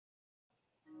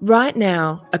Right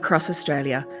now, across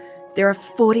Australia, there are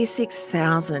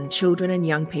 46,000 children and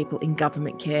young people in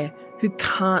government care who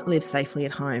can't live safely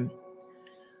at home.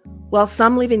 While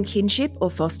some live in kinship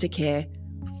or foster care,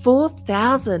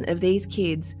 4,000 of these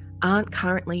kids aren't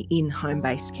currently in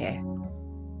home-based care.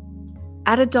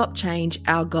 At Adopt Change,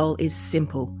 our goal is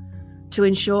simple: to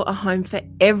ensure a home for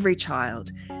every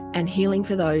child and healing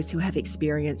for those who have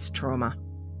experienced trauma.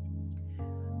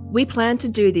 We plan to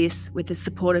do this with the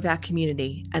support of our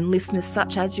community and listeners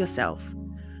such as yourself,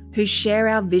 who share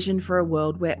our vision for a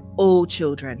world where all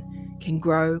children can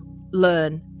grow,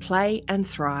 learn, play and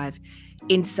thrive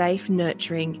in safe,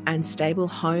 nurturing and stable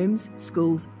homes,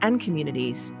 schools and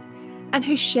communities, and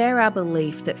who share our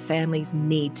belief that families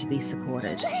need to be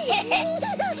supported.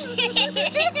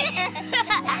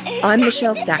 I'm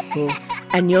Michelle Stackpool,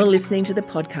 and you're listening to the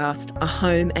podcast A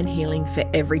Home and Healing for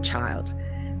Every Child,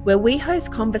 where we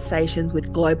host conversations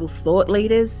with global thought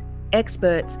leaders,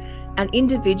 experts, and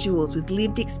individuals with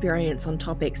lived experience on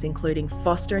topics including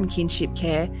foster and kinship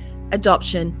care,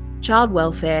 adoption, child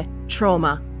welfare,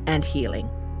 trauma, and healing.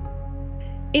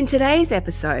 In today's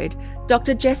episode,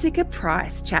 Dr. Jessica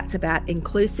Pryce chats about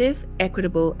inclusive,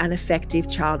 equitable, and effective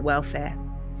child welfare.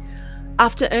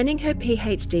 After earning her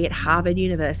PhD at Harvard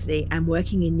University and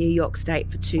working in New York State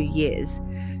for 2 years,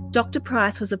 Dr.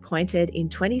 Pryce was appointed in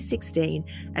 2016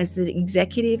 as the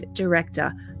Executive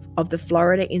Director of the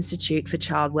Florida Institute for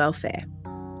Child Welfare.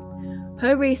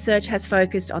 Her research has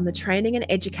focused on the training and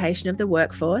education of the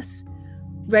workforce,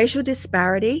 racial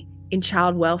disparity in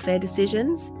child welfare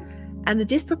decisions, and the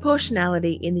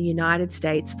disproportionality in the United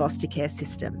States foster care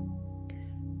system.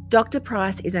 Dr.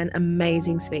 Pryce is an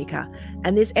amazing speaker,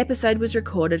 and this episode was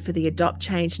recorded for the Adopt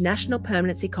Change National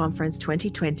Permanency Conference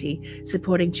 2020,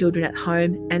 supporting children at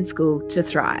home and school to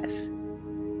thrive.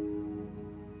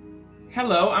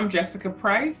 Hello, I'm Jessica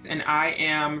Pryce, and I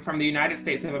am from the United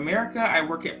States of America. I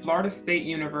work at Florida State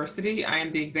University. I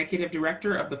am the Executive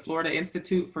Director of the Florida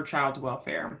Institute for Child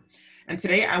Welfare. And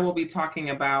today I will be talking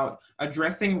about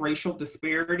addressing racial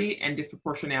disparity and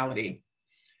disproportionality.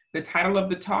 The title of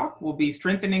the talk will be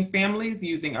Strengthening Families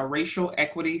Using a Racial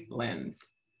Equity Lens.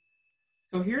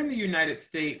 So here in the United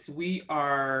States, we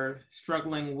are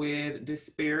struggling with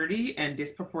disparity and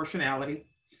disproportionality.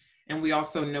 And we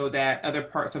also know that other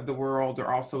parts of the world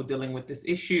are also dealing with this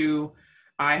issue.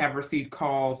 I have received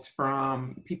calls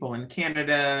from people in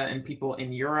Canada and people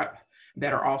in Europe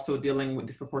that are also dealing with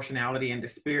disproportionality and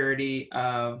disparity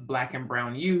of Black and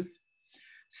Brown youth.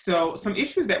 So some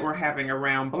issues that we're having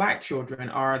around Black children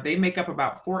are they make up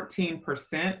about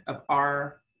 14% of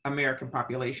our American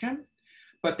population,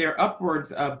 but they're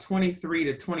upwards of 23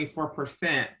 to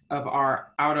 24% of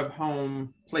our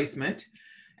out-of-home placement,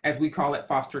 as we call it,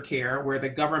 foster care, where the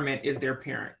government is their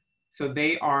parent. So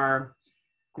they are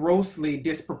grossly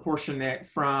disproportionate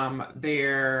from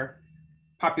their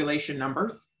population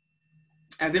numbers.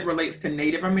 As it relates to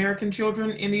Native American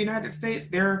children in the United States,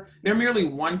 they're merely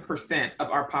 1% of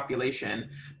our population,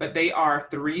 but they are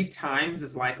 3 times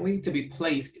as likely to be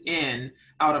placed in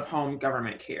out-of-home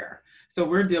government care. So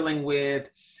we're dealing with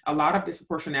a lot of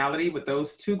disproportionality with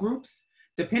those two groups.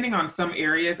 Depending on some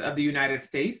areas of the United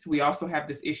States, we also have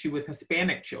this issue with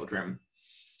Hispanic children.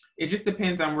 It just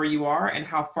depends on where you are and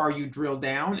how far you drill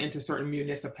down into certain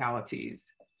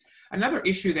municipalities. Another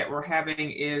issue that we're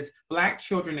having is Black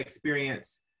children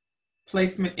experience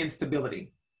placement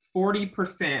instability.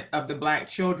 40% of the Black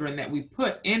children that we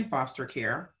put in foster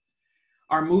care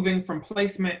are moving from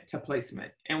placement to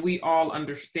placement. And we all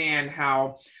understand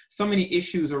how so many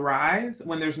issues arise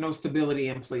when there's no stability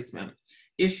in placement.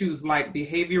 Issues like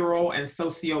behavioral and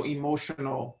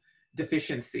socio-emotional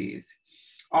deficiencies.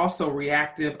 Also,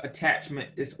 reactive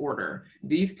attachment disorder.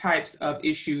 These types of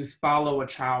issues follow a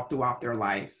child throughout their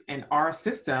life. And our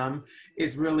system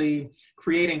is really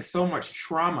creating so much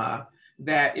trauma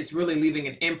that it's really leaving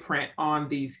an imprint on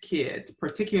these kids,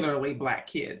 particularly Black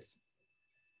kids.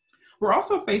 We're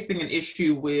also facing an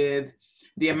issue with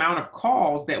the amount of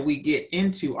calls that we get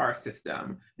into our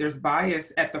system. There's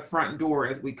bias at the front door,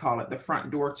 as we call it, the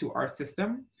front door to our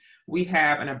system. We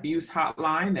have an abuse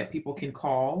hotline that people can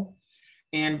call.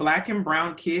 And Black and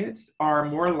Brown kids are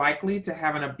more likely to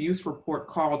have an abuse report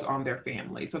called on their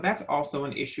family. So that's also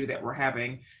an issue that we're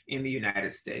having in the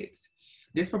United States.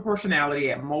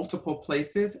 Disproportionality at multiple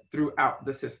places throughout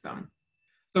the system.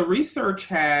 So research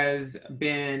has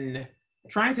been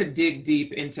trying to dig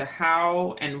deep into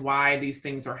how and why these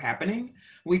things are happening.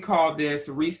 We call this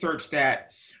research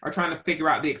that are trying to figure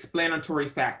out the explanatory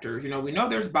factors. You know, we know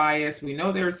there's bias, we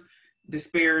know there's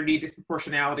disparity,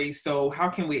 disproportionality, so how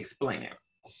can we explain it?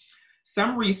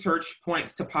 Some research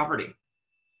points to poverty.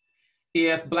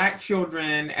 If Black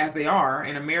children, as they are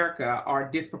in America, are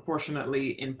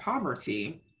disproportionately in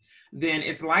poverty, then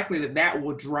it's likely that that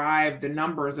will drive the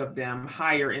numbers of them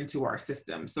higher into our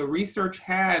system. So research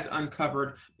has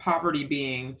uncovered poverty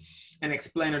being an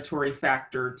explanatory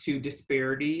factor to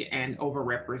disparity and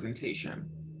overrepresentation.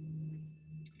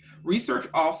 Research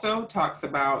also talks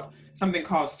about something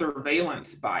called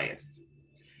surveillance bias.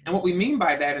 And what we mean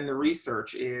by that in the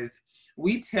research is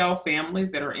we tell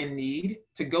families that are in need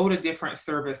to go to different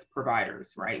service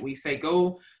providers, right? We say,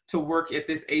 go to work at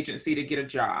this agency to get a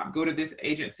job, go to this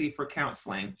agency for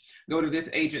counseling, go to this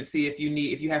agency if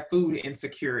you have food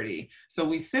insecurity. So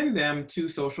we send them to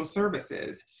social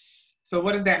services. So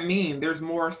what does that mean? There's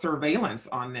more surveillance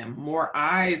on them, more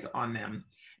eyes on them.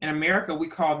 In America, we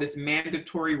call this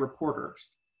mandatory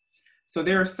reporters. So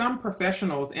there are some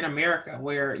professionals in America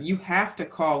where you have to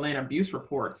call in abuse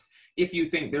reports if you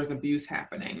think there's abuse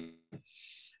happening.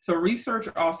 So research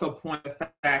also points to the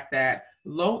fact that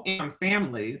low-income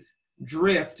families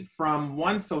drift from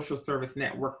one social service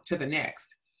network to the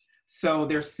next. So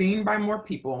they're seen by more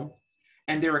people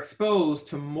and they're exposed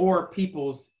to more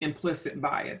people's implicit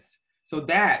bias. So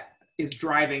that is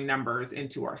driving numbers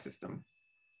into our system.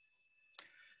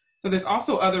 So there's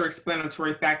also other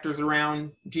explanatory factors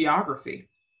around geography.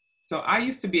 So I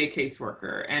used to be a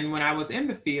caseworker, and when I was in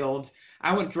the field,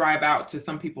 I would drive out to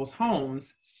some people's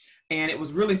homes, and it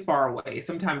was really far away,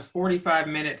 sometimes 45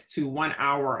 minutes to 1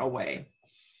 hour away.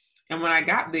 And when I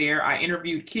got there, I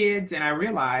interviewed kids, and I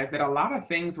realized that a lot of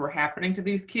things were happening to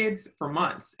these kids for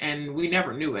months, and we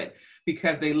never knew it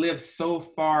because they lived so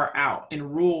far out in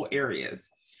rural areas.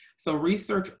 So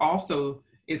research also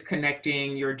is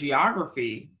connecting your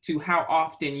geography to how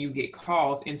often you get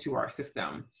calls into our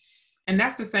system. And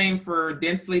that's the same for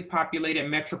densely populated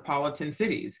metropolitan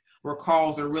cities, where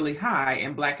calls are really high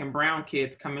and Black and brown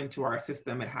kids come into our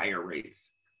system at higher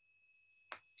rates.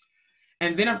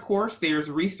 And then, of course, there's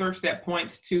research that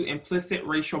points to implicit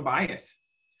racial bias,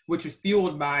 which is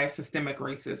fueled by systemic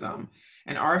racism.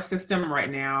 And our system right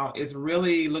now is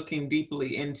really looking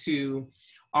deeply into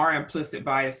our implicit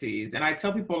biases. And I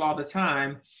tell people all the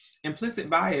time, implicit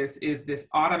bias is this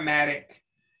automatic,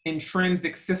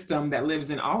 intrinsic system that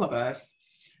lives in all of us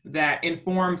that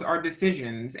informs our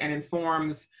decisions and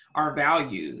informs our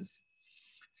values.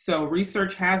 So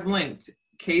research has linked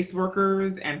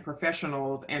caseworkers and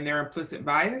professionals and their implicit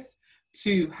bias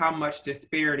to how much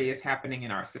disparity is happening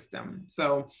in our system.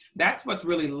 So that's what's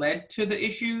really led to the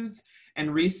issues,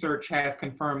 and research has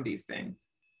confirmed these things.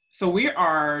 So we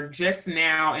are just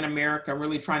now in America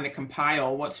really trying to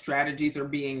compile what strategies are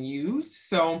being used.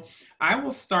 So I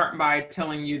will start by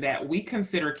telling you that we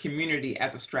consider community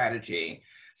as a strategy.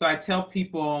 So I tell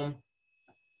people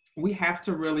we have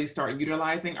to really start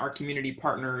utilizing our community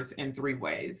partners in 3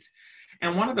 ways.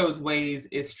 And one of those ways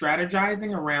is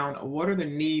strategizing around what are the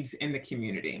needs in the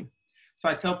community. So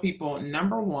I tell people,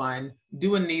 number 1,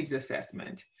 do a needs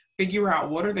assessment. Figure out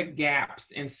what are the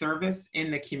gaps in service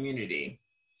in the community.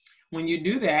 When you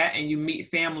do that and you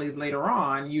meet families later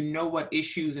on, you know what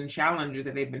issues and challenges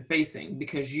that they've been facing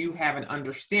because you have an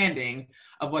understanding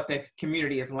of what the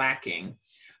community is lacking.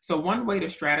 So one way to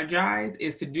strategize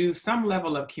is to do some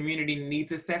level of community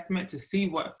needs assessment to see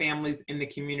what families in the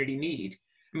community need.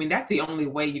 I mean, that's the only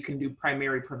way you can do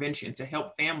primary prevention to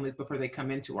help families before they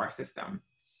come into our system.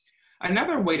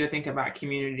 Another way to think about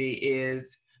community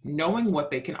is knowing what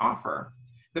they can offer.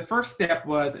 The first step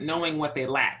was knowing what they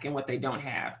lack and what they don't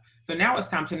have. So now it's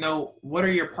time to know, what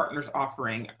are your partners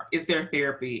offering? Is there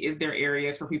therapy? Is there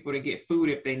areas for people to get food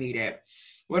if they need it?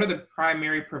 What are the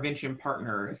primary prevention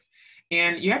partners?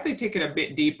 And you have to take it a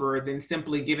bit deeper than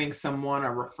simply giving someone a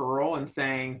referral and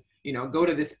saying, you know, go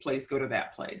to this place, go to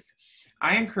that place.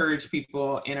 I encourage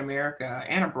people in America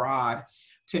and abroad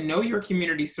to know your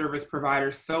community service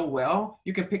providers so well,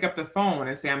 you can pick up the phone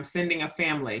and say, I'm sending a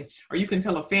family, or you can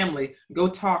tell a family, go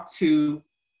talk to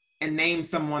and name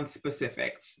someone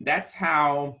specific. That's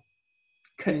how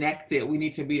connected we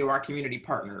need to be to our community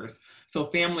partners. So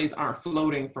families aren't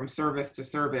floating from service to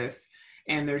service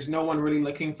and there's no one really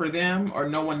looking for them or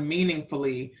no one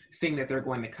meaningfully seeing that they're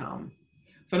going to come.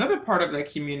 So another part of the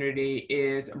community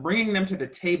is bringing them to the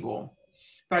table.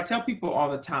 So I tell people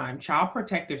all the time, Child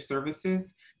Protective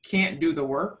Services can't do the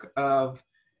work of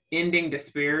ending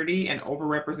disparity and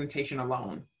overrepresentation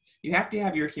alone. You have to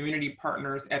have your community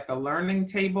partners at the learning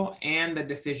table and the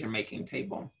decision-making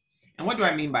table. And what do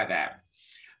I mean by that?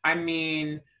 I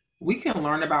mean, we can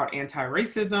learn about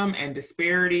anti-racism and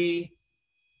disparity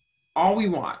all we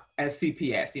want as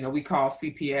CPS. You know, we call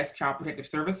CPS Child Protective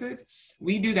Services.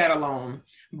 We do that alone,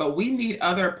 but we need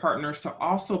other partners to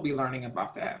also be learning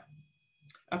about that.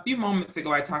 A few moments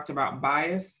ago, I talked about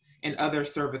bias and other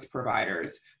service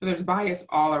providers. So there's bias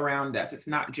all around us. It's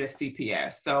not just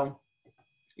CPS. So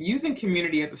using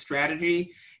community as a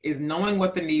strategy is knowing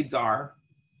what the needs are,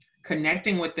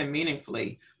 connecting with them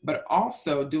meaningfully, but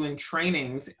also doing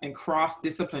trainings and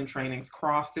cross-discipline trainings,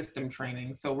 cross-system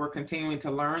trainings. So we're continuing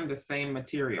to learn the same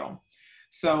material.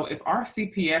 So if our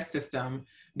CPS system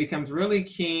becomes really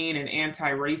keen and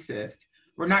anti-racist,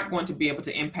 we're not going to be able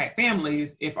to impact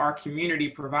families if our community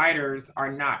providers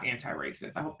are not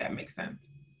anti-racist. I hope that makes sense.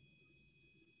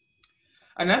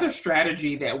 Another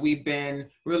strategy that we've been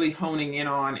really honing in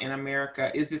on in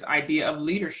America is this idea of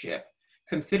leadership,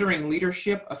 considering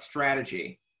leadership a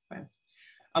strategy. Okay?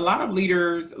 A lot of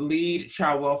leaders lead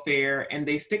child welfare and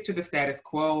they stick to the status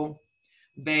quo.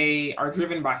 They are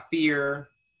driven by fear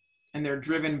and they're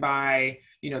driven by,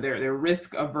 they're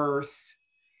risk averse.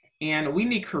 And we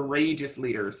need courageous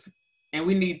leaders, and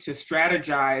we need to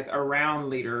strategize around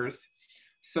leaders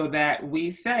so that we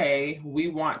say we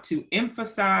want to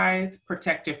emphasize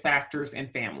protective factors in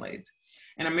families.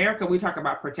 In America, we talk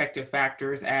about protective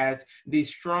factors as these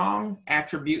strong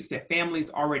attributes that families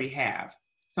already have.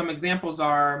 Some examples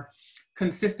are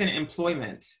consistent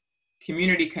employment,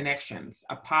 community connections,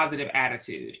 a positive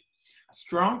attitude.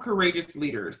 Strong, courageous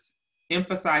leaders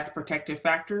emphasize protective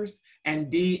factors and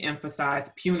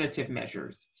de-emphasize punitive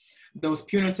measures. Those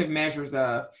punitive measures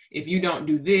of, if you don't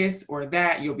do this or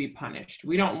that, you'll be punished.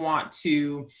 We don't want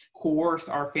to coerce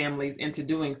our families into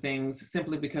doing things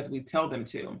simply because we tell them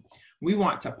to. We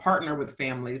want to partner with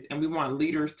families and we want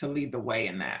leaders to lead the way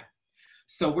in that.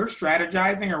 So we're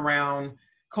strategizing around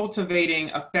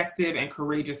cultivating effective and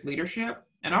courageous leadership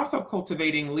and also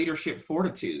cultivating leadership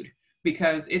fortitude,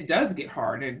 because it does get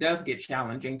hard and it does get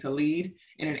challenging to lead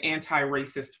in an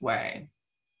anti-racist way.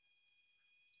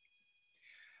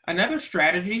 Another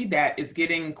strategy that is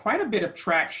getting quite a bit of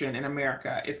traction in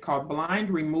America is called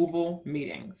blind removal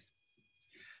meetings.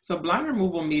 So blind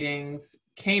removal meetings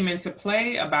came into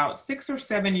play about 6 or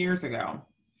 7 years ago.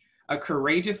 A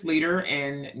courageous leader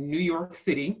in New York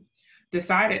City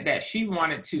decided that she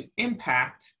wanted to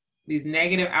impact these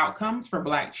negative outcomes for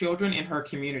Black children in her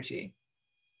community.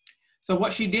 So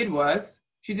what she did was,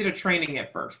 she did a training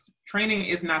at first. Training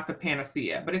is not the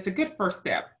panacea, but it's a good first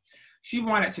step. She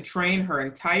wanted to train her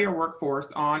entire workforce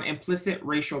on implicit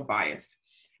racial bias.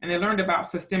 And they learned about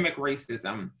systemic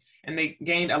racism, and they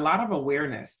gained a lot of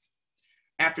awareness.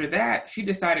 After that, she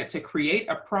decided to create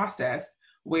a process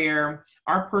where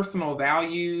our personal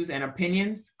values and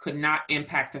opinions could not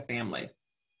impact a family.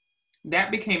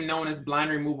 That became known as blind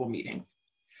removal meetings.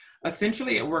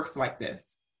 Essentially, it works like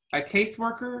this. A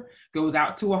caseworker goes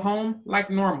out to a home like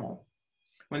normal.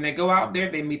 When they go out there,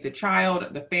 they meet the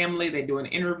child, the family, they do an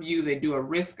interview, they do a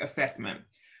risk assessment.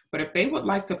 But if they would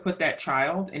like to put that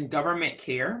child in government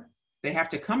care, they have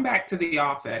to come back to the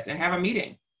office and have a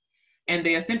meeting. And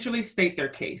they essentially state their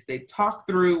case. They talk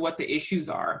through what the issues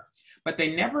are, but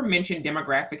they never mention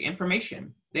demographic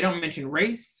information. They don't mention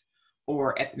race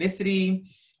or ethnicity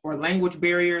or language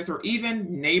barriers or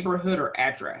even neighborhood or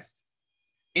address.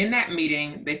 In that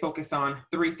meeting, they focus on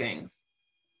 3 things.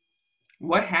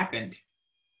 What happened?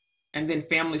 And then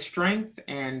family strength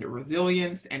and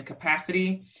resilience and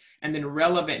capacity, and then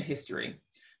relevant history.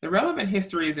 The relevant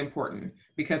history is important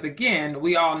because, again,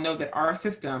 we all know that our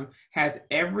system has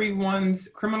everyone's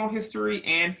criminal history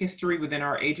and history within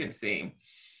our agency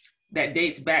that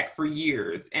dates back for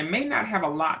years and may not have a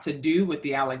lot to do with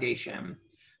the allegation.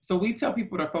 So we tell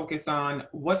people to focus on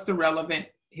what's the relevant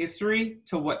history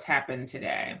to what's happened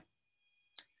today.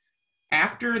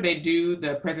 After they do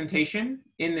the presentation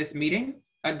in this meeting,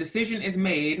 a decision is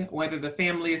made whether the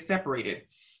family is separated.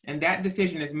 And that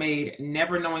decision is made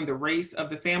never knowing the race of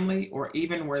the family or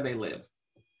even where they live.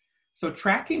 So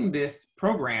tracking this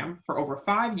program for over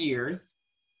 5 years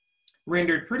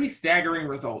rendered pretty staggering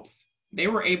results. They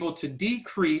were able to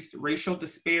decrease racial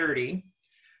disparity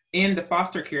in the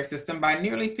foster care system by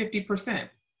nearly 50%.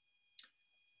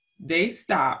 They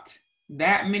stopped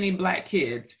that many Black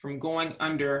kids from going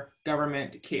under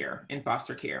government care in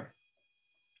foster care.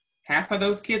 Half of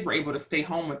those kids were able to stay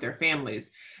home with their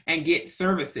families and get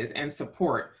services and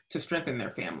support to strengthen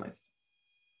their families.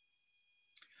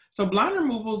 So blind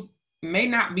removals may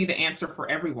not be the answer for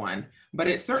everyone, but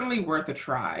it's certainly worth a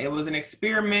try. It was an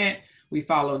experiment. We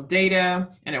followed data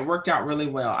and it worked out really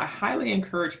well. I highly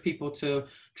encourage people to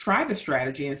try the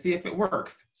strategy and see if it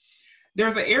works.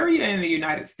 There's an area in the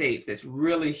United States that's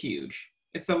really huge.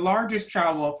 It's the largest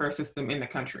child welfare system in the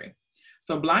country.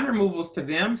 So blind removals to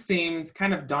them seems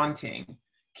kind of daunting.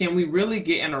 Can we really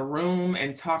get in a room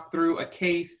and talk through a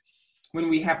case when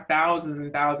we have thousands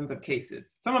and thousands of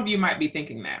cases? Some of you might be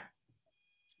thinking that.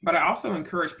 But I also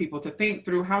encourage people to think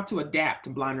through how to adapt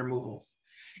to blind removals.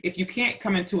 If you can't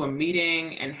come into a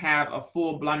meeting and have a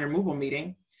full blind removal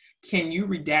meeting, can you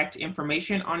redact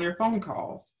information on your phone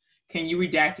calls? Can you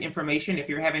redact information if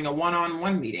you're having a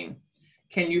one-on-one meeting?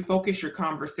 Can you focus your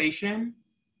conversation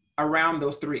around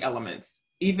those three elements,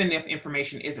 even if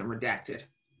information isn't redacted?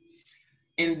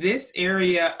 In this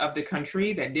area of the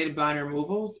country that did blind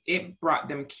removals, it brought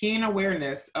them keen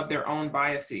awareness of their own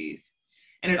biases.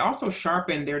 And it also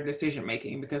sharpened their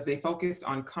decision-making because they focused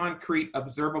on concrete,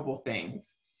 observable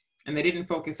things, and they didn't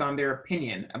focus on their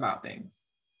opinion about things.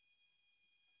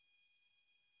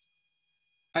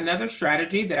 Another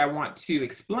strategy that I want to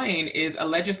explain is a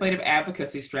legislative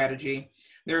advocacy strategy.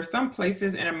 There are some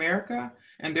places in America,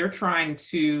 and they're trying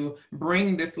to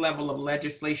bring this level of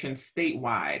legislation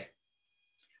statewide.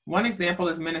 One example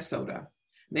is Minnesota.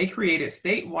 They created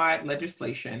statewide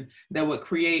legislation that would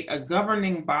create a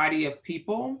governing body of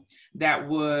people that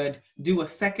would do a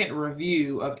second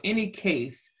review of any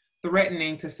case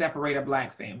threatening to separate a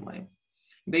Black family.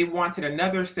 They wanted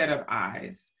another set of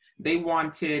eyes. They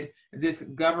wanted this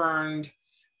governed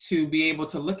to be able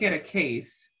to look at a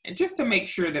case and just to make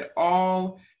sure that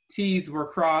all T's were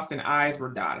crossed and I's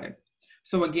were dotted.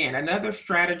 So again, another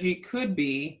strategy could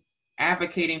be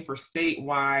advocating for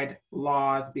statewide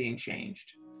laws being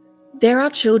changed. There are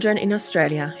children in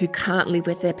Australia who can't live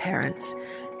with their parents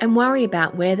and worry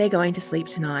about where they're going to sleep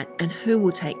tonight and who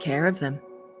will take care of them.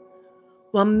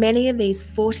 While many of these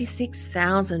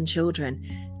 46,000 children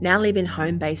now live in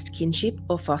home-based kinship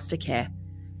or foster care,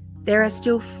 there are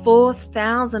still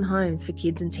 4,000 homes for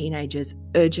kids and teenagers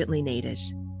urgently needed.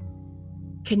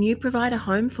 Can you provide a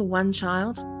home for one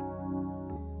child?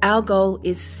 Our goal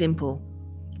is simple.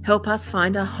 Help us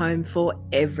find a home for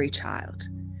every child.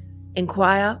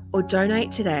 Inquire or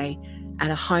donate today at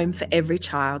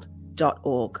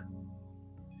ahomeforeverychild.org.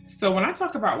 So when I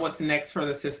talk about what's next for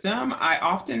the system, I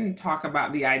often talk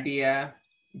about the idea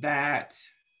that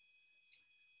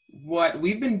what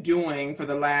we've been doing for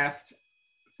the last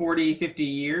 40, 50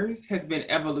 years has been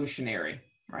evolutionary,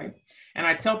 right? And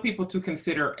I tell people to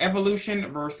consider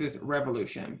evolution versus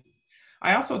revolution.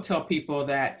 I also tell people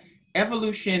that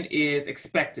evolution is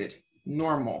expected,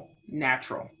 normal,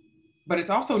 natural, but it's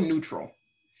also neutral.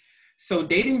 So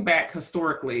dating back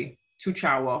historically to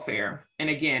child welfare, and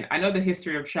again, I know the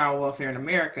history of child welfare in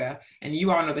America, and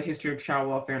you all know the history of child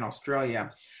welfare in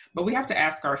Australia, but we have to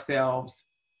ask ourselves,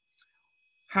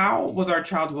 how was our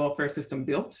child welfare system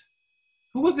built?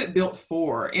 Who was it built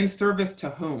for? In service to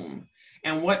whom?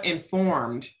 And what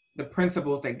informed the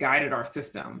principles that guided our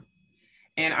system?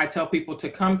 And I tell people to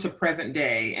come to present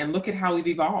day and look at how we've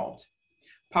evolved.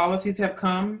 Policies have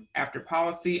come after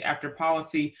policy,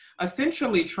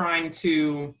 essentially trying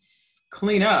to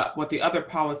clean up what the other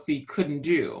policy couldn't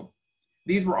do.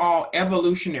 These were all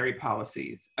evolutionary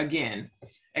policies. Again,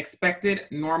 expected,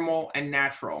 normal, and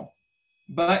natural,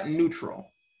 but neutral.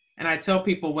 And I tell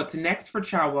people what's next for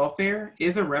child welfare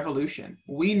is a revolution.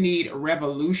 We need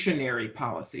revolutionary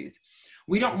policies.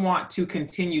 We don't want to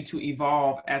continue to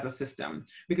evolve as a system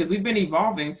because we've been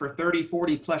evolving for 30,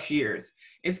 40 plus years.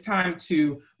 It's time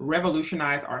to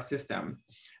revolutionize our system.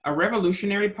 A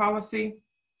revolutionary policy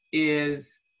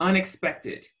is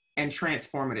unexpected and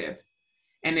transformative.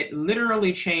 And it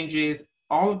literally changes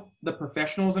all of the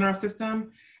professionals in our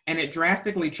system, and it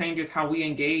drastically changes how we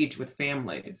engage with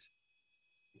families.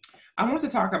 I want to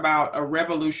talk about a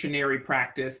revolutionary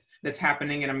practice that's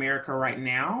happening in America right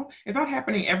now. It's not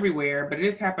happening everywhere, but it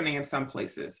is happening in some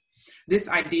places. This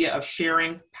idea of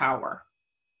sharing power.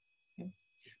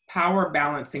 Power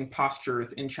balancing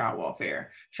postures in child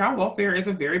welfare. Child welfare is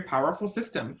a very powerful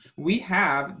system. We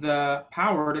have the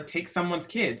power to take someone's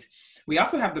kids. We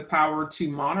also have the power to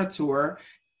monitor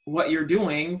what you're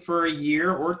doing for a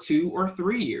year or 2 or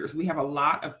 3 years. We have a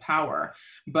lot of power,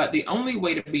 but the only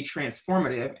way to be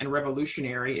transformative and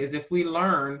revolutionary is if we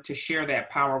learn to share that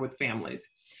power with families.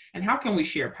 And how can we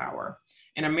share power?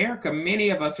 In America, many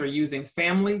of us are using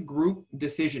family group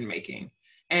decision-making,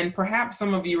 and perhaps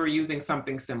some of you are using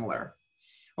something similar.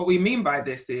 What we mean by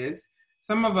this is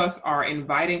some of us are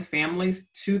inviting families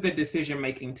to the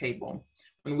decision-making table.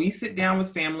 When we sit down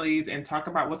with families and talk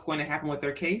about what's going to happen with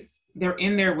their case, they're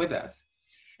in there with us.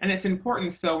 And it's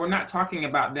important, so we're not talking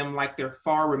about them like they're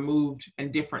far removed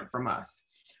and different from us.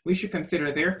 We should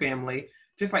consider their family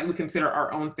just like we consider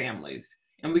our own families,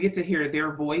 and we get to hear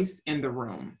their voice in the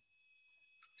room.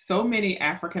 So many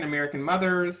African American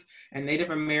mothers and Native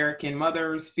American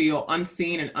mothers feel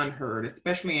unseen and unheard,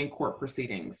 especially in court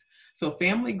proceedings. So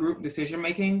family group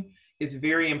decision-making is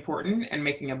very important and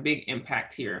making a big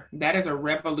impact here. That is a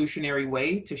revolutionary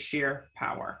way to share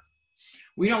power.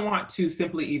 We don't want to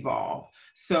simply evolve.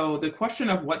 So the question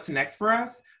of what's next for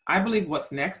us, I believe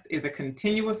what's next is a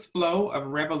continuous flow of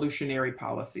revolutionary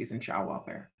policies in child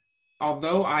welfare.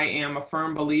 Although I am a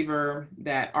firm believer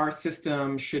that our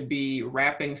system should be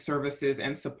wrapping services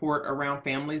and support around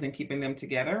families and keeping them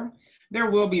together,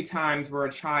 there will be times where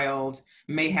a child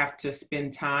may have to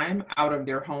spend time out of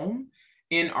their home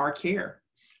in our care.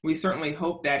 We certainly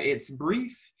hope that it's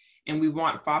brief, and we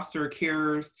want foster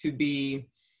carers to be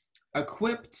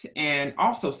equipped and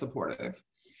also supportive.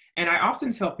 And I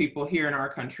often tell people here in our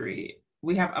country,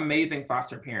 we have amazing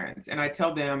foster parents, and I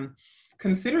tell them,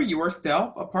 consider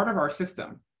yourself a part of our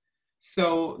system.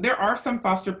 So there are some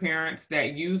foster parents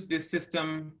that use this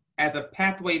system as a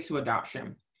pathway to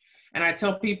adoption. And I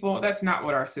tell people that's not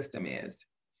what our system is.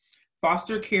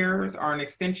 Foster carers are an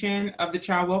extension of the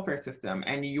child welfare system,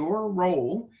 and your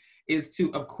role is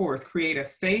to, of course, create a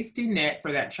safety net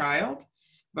for that child,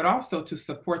 but also to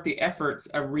support the efforts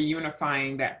of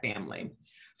reunifying that family.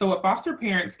 So what foster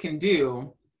parents can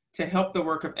do to help the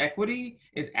work of equity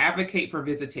is advocate for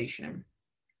visitation.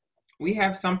 We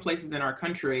have some places in our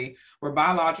country where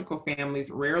biological families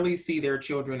rarely see their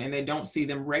children and they don't see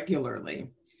them regularly.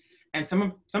 And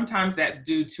sometimes that's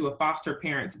due to a foster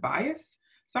parent's bias.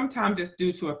 Sometimes it's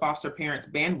due to a foster parent's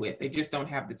bandwidth. They just don't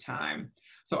have the time.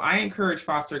 So I encourage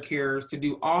foster carers to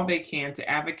do all they can to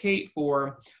advocate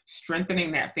for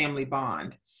strengthening that family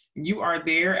bond. You are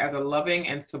there as a loving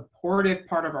and supportive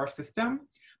part of our system,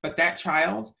 but that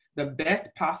child, the best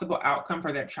possible outcome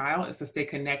for that child is to stay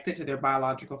connected to their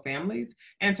biological families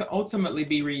and to ultimately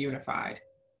be reunified.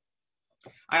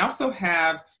 I also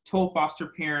have told foster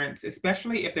parents,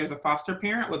 especially if there's a foster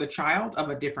parent with a child of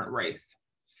a different race.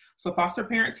 So foster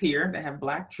parents here that have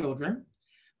Black children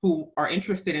who are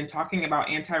interested in talking about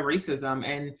anti-racism,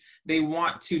 and they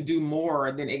want to do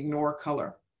more than ignore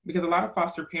color. Because a lot of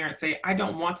foster parents say, I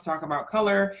don't want to talk about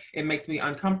color, it makes me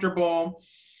uncomfortable.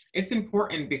 It's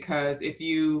important because if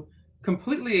you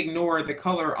completely ignore the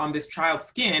color on this child's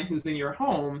skin who's in your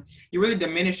home, you're really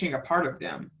diminishing a part of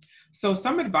them. So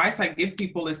some advice I give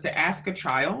people is to ask a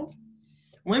child,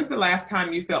 when's the last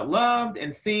time you felt loved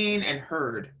and seen and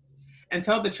heard? And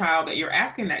tell the child that you're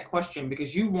asking that question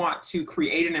because you want to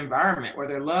create an environment where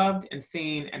they're loved and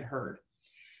seen and heard.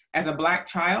 As a Black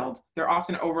child, they're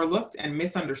often overlooked and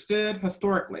misunderstood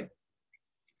historically.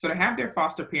 So to have their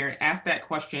foster parent ask that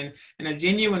question in a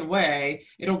genuine way,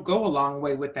 it'll go a long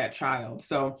way with that child.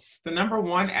 So the number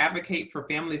one, advocate for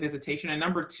family visitation. And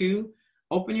number two,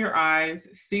 open your eyes,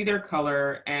 see their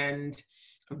color, and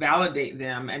validate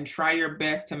them, and try your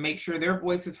best to make sure their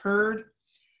voice is heard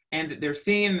and that they're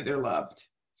seen and that they're loved.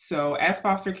 So as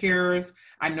foster carers,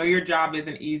 I know your job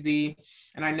isn't easy,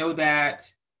 and I know that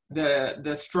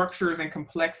the structures and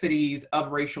complexities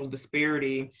of racial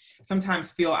disparity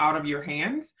sometimes feel out of your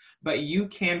hands, but you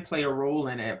can play a role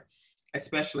in it,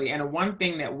 especially. And one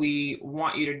thing that we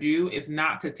want you to do is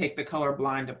not to take the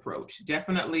colorblind approach.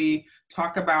 Definitely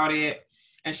talk about it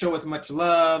and show as much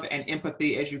love and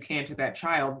empathy as you can to that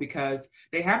child, because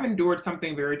they have endured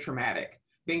something very traumatic.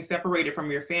 Being separated from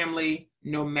your family,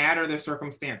 no matter the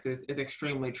circumstances, is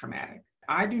extremely traumatic.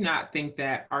 I do not think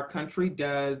that our country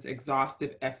does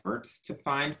exhaustive efforts to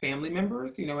find family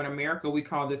members. You know, in America, we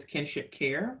call this kinship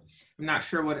care. I'm not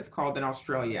sure what it's called in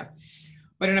Australia.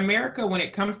 But in America, when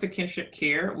it comes to kinship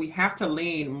care, we have to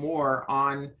lean more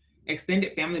on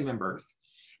extended family members.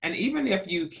 And even if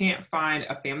you can't find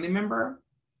a family member,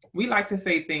 we like to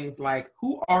say things like,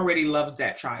 who already loves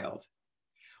that child?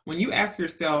 When you ask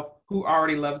yourself who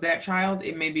already loves that child,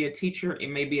 it may be a teacher, it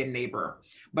may be a neighbor,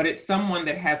 but it's someone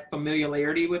that has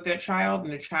familiarity with that child,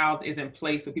 and the child is in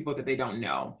place with people that they don't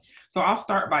know. So I'll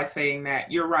start by saying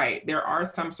that you're right. There are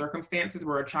some circumstances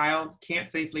where a child can't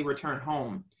safely return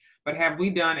home, but have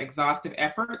we done exhaustive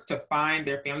efforts to find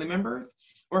their family members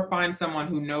or find someone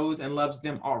who knows and loves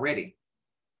them already?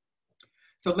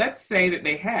 So let's say that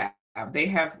they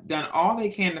have done all they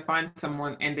can to find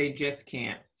someone and they just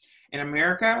can't. In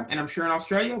America, and I'm sure in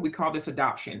Australia, we call this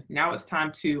adoption. Now it's time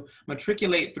to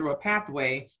matriculate through a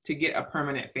pathway to get a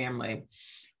permanent family.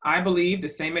 I believe the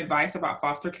same advice about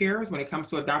foster carers when it comes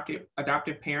to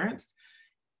adoptive parents,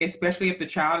 especially if the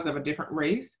child is of a different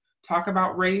race. Talk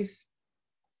about race,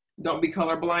 don't be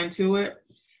colorblind to it,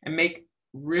 and make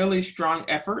really strong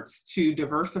efforts to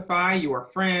diversify your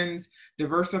friends,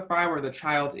 diversify where the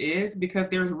child is, because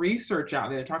there's research out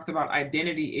there that talks about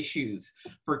identity issues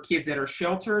for kids that are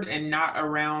sheltered and not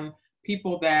around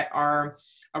people that are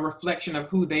a reflection of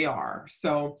who they are.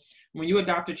 So when you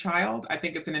adopt a child, I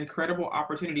think it's an incredible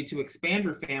opportunity to expand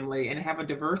your family and have a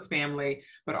diverse family,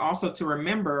 but also to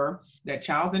remember that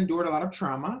child's endured a lot of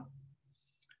trauma,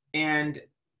 and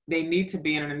they need to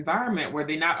be in an environment where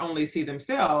they not only see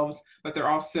themselves, but they're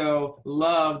also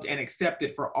loved and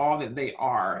accepted for all that they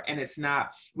are. And it's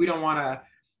not, we don't want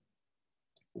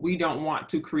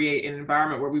to create an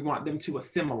environment where we want them to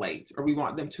assimilate or we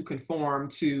want them to conform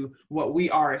to what we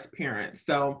are as parents.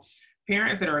 So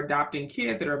parents that are adopting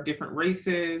kids that are of different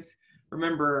races,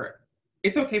 remember,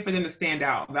 it's okay for them to stand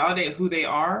out, validate who they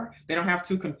are. They don't have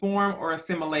to conform or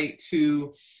assimilate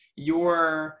to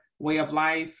your way of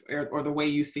life or the way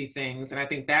you see things. And I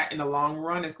think that in the long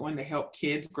run is going to help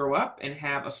kids grow up and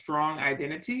have a strong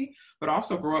identity, but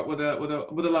also grow up with a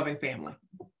loving family.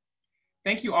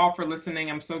 Thank you all for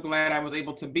listening. I'm so glad I was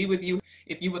able to be with you.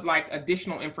 If you would like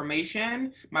additional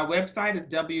information, my website is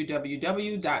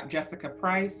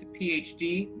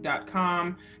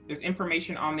www.jessicaprycephd.com. There's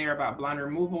information on there about blind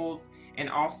removals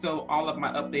and also all of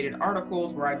my updated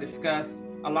articles where I discuss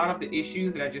a lot of the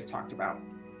issues that I just talked about.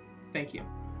 Thank you.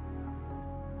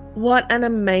 What an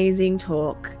amazing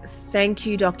talk. Thank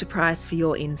you, Dr. Pryce, for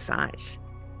your insight.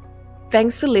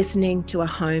 Thanks for listening to a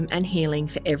Home and Healing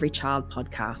for Every Child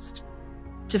podcast.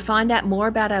 To find out more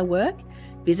about our work,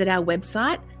 visit our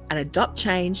website at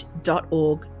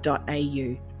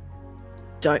adoptchange.org.au.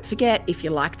 Don't forget, if you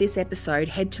like this episode,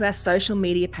 head to our social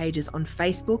media pages on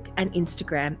Facebook and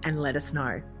Instagram and let us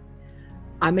know.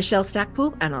 I'm Michelle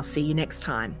Stackpool, and I'll see you next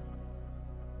time.